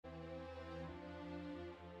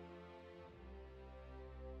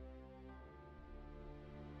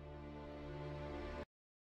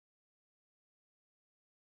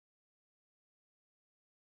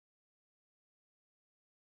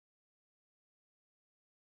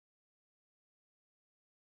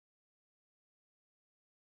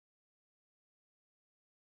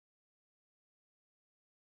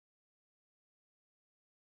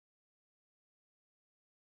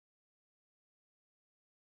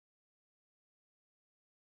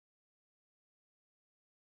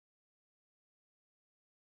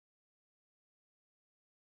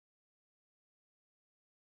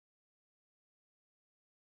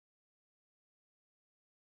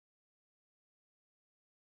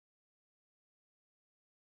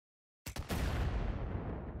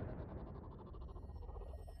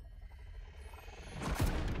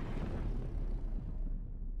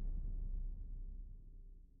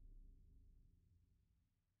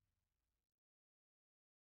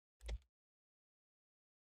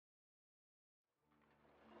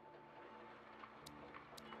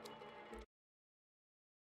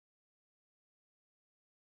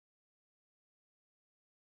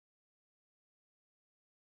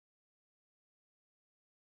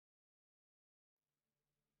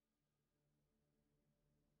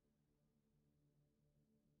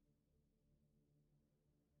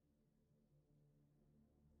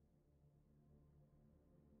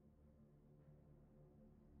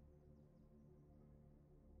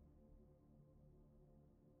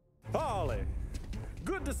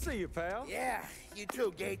Good to see you, pal. Yeah, you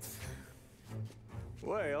too, Gates.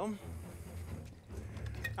 Well,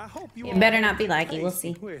 I hope you It all better had not be a like it, we'll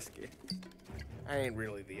tasty see. whiskey. I ain't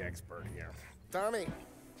really the expert here. Tommy.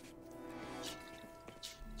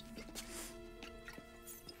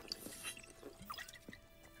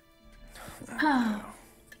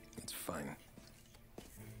 It's fine.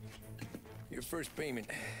 Your first payment.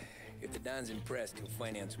 If the Don's impressed, he'll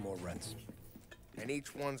finance more runs. And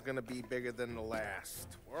each one's gonna be bigger than the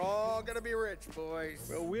last. We're all gonna be rich, boys.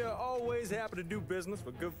 Well, we are always happy to do business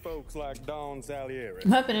with good folks like Don Salieri.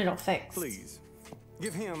 I'm hoping it'll fix. Please,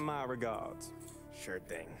 give him my regards. Sure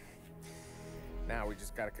thing. Now we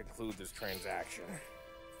just gotta conclude this transaction.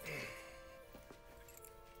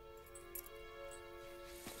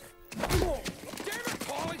 Oh, damn it,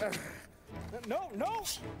 Paulie! No! I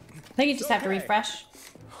think you just have to refresh.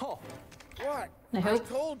 Oh, What? I hope.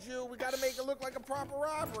 told you we gotta make it look like a proper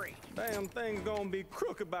robbery. damn thing's gonna be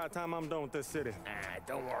crooked by the time I'm done with this city. Ah,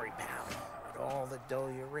 don't worry, pal. With all the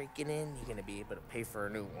dough you're raking in, you're gonna be able to pay for a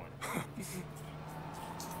new one.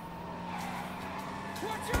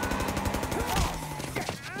 Watch out!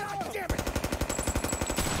 Damn it!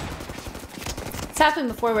 It's happened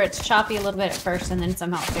before where it's choppy a little bit at first and then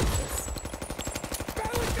somehow it fixes.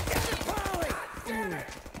 Battle it together, Paulie! Damn it!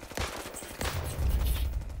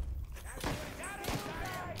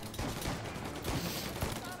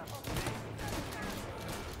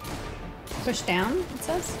 Push down, it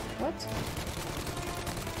says? What?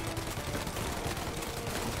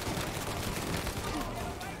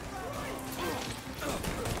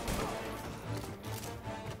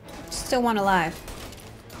 Still one alive.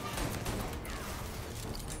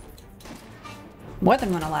 More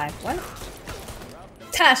than one alive. What?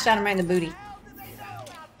 Shot him right in the booty.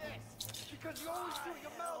 Because you're always shooting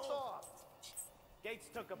your mouth off. Gates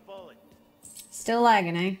took a bullet. Still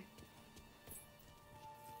lagging, eh?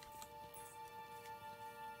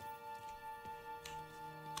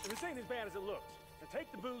 If this ain't as bad as it looks, then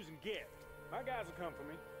take the booze and get. My guys will come for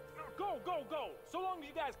me. No, go! So long as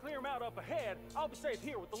you guys clear him out up ahead, I'll be safe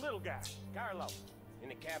here with the little guy. Carlo, in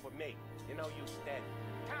the cab with me. You know you steady.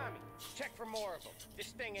 Tommy, check for more of them. This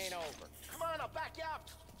thing ain't over. Come on, I'll back you up.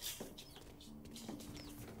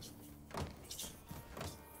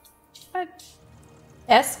 What?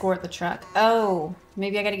 Escort the truck. Oh,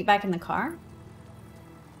 maybe I gotta get back in the car?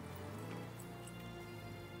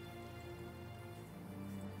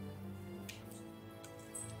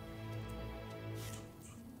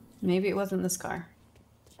 Maybe it wasn't this car.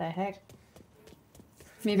 The heck?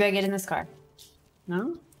 Maybe I get in this car.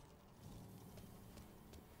 No?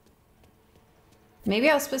 Maybe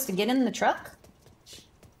I was supposed to get in the truck?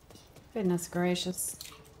 Goodness gracious.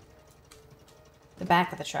 The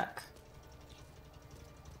back of the truck.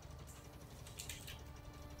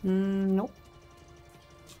 Nope.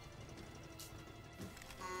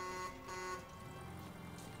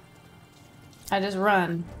 I just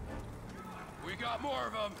run. We got more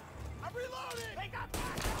of them. I'm reloading! They got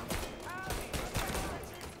back!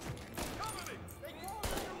 Cover me! They called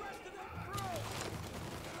and arrested that crew!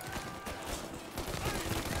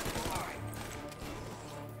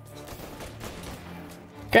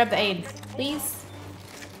 Grab the aid, please.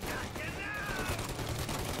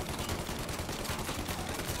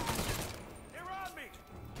 They're on me!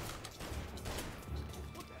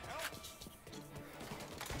 What the hell?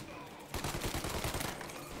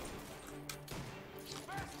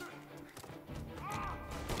 Bastard! Ah!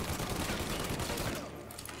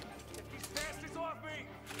 Get these bastards off me!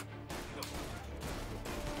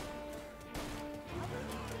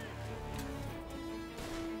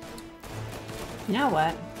 Now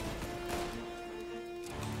what?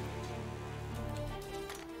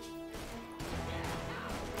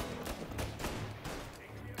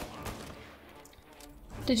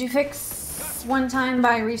 Did you fix one time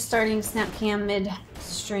by restarting SnapCam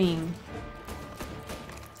mid-stream?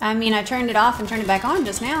 I mean, I turned it off and turned it back on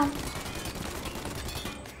just now.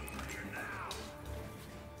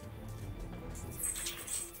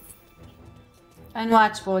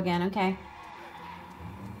 Unwatchable again, okay.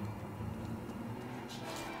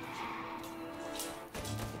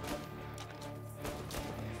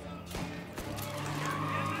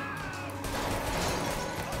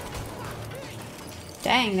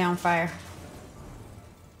 Dang, they're on fire.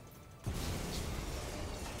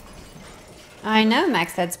 I know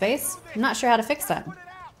max headspace. I'm not sure how to fix that. Put it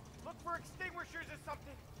out! Look for extinguishers or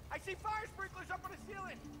something! I see fire sprinklers up on the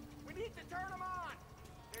ceiling! We need to turn them on!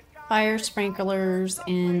 There's gotta Fire be sprinklers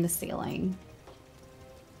something. in the ceiling.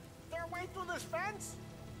 Is there a way through this fence?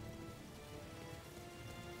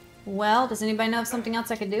 Well, does anybody know of something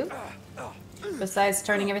else I could do? Besides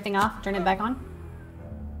turning everything off, turn it back on?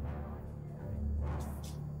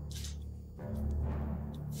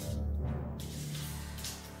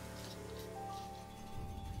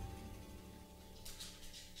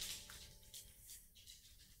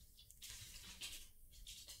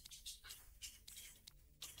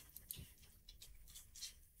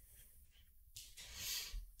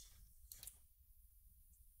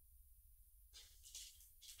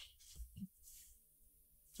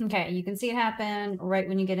 Okay, you can see it happen right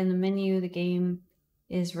when you get in the menu. The game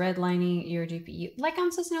is redlining your GPU. Like, I'm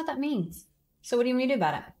supposed to know what that means. So what do you want me to do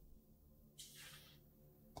about it?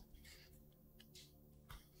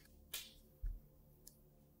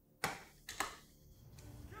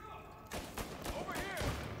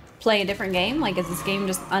 Play a different game? Like, is this game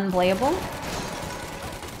just unplayable?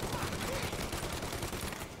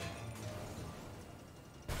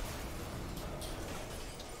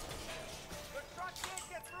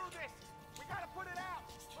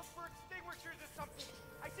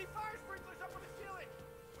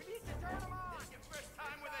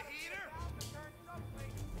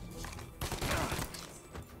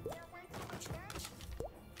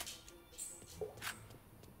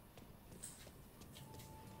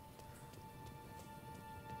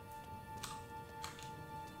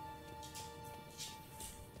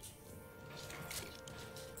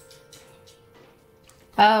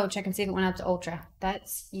 Oh, check and see if it went up to Ultra.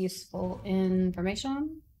 That's useful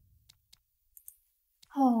information.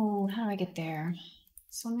 Oh, how do I get there?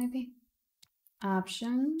 This one maybe?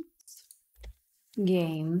 Options.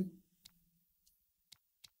 Game.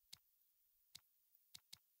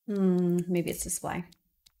 Maybe it's display.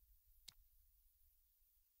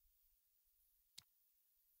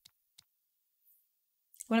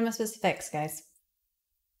 What am I supposed to fix, guys?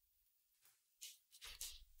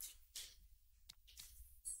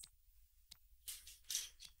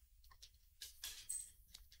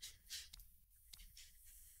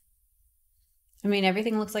 I mean,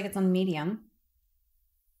 everything looks like it's on medium.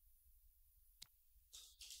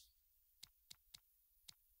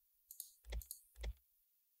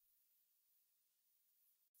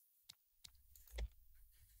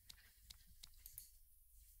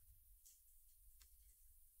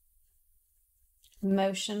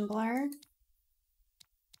 Motion blur.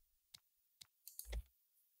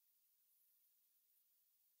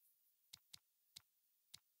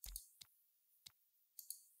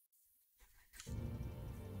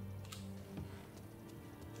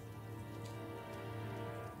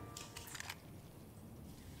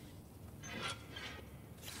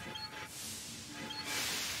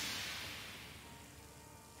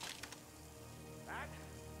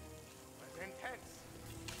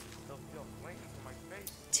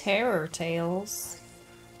 Terror Tales.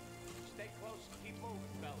 Stay close and keep moving,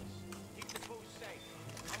 fellas. Keep the booze safe.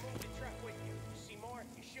 I'll move the truck with you. You see more,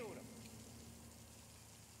 you shoot him.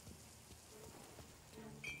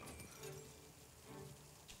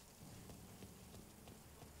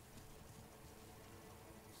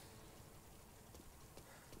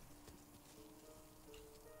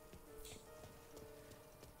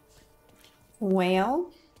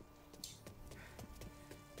 Well,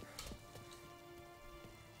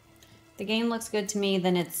 the game looks good to me,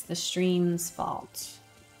 then it's the stream's fault.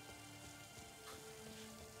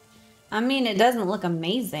 I mean, it doesn't look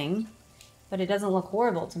amazing, but it doesn't look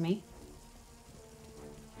horrible to me.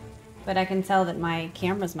 But I can tell that my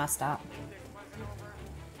camera's messed up.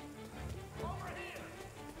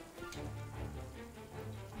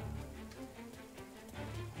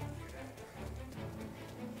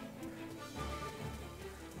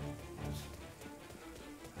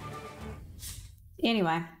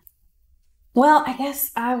 Anyway. Well, I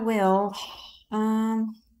guess I will.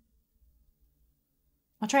 I'll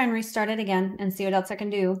try and restart it again and see what else I can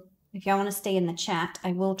do. If y'all want to stay in the chat,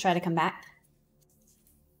 I will try to come back.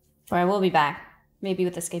 Or I will be back. Maybe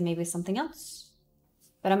with this game, maybe with something else.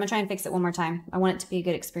 But I'm going to try and fix it one more time. I want it to be a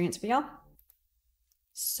good experience for y'all.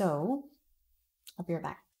 So, I'll be right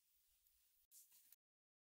back.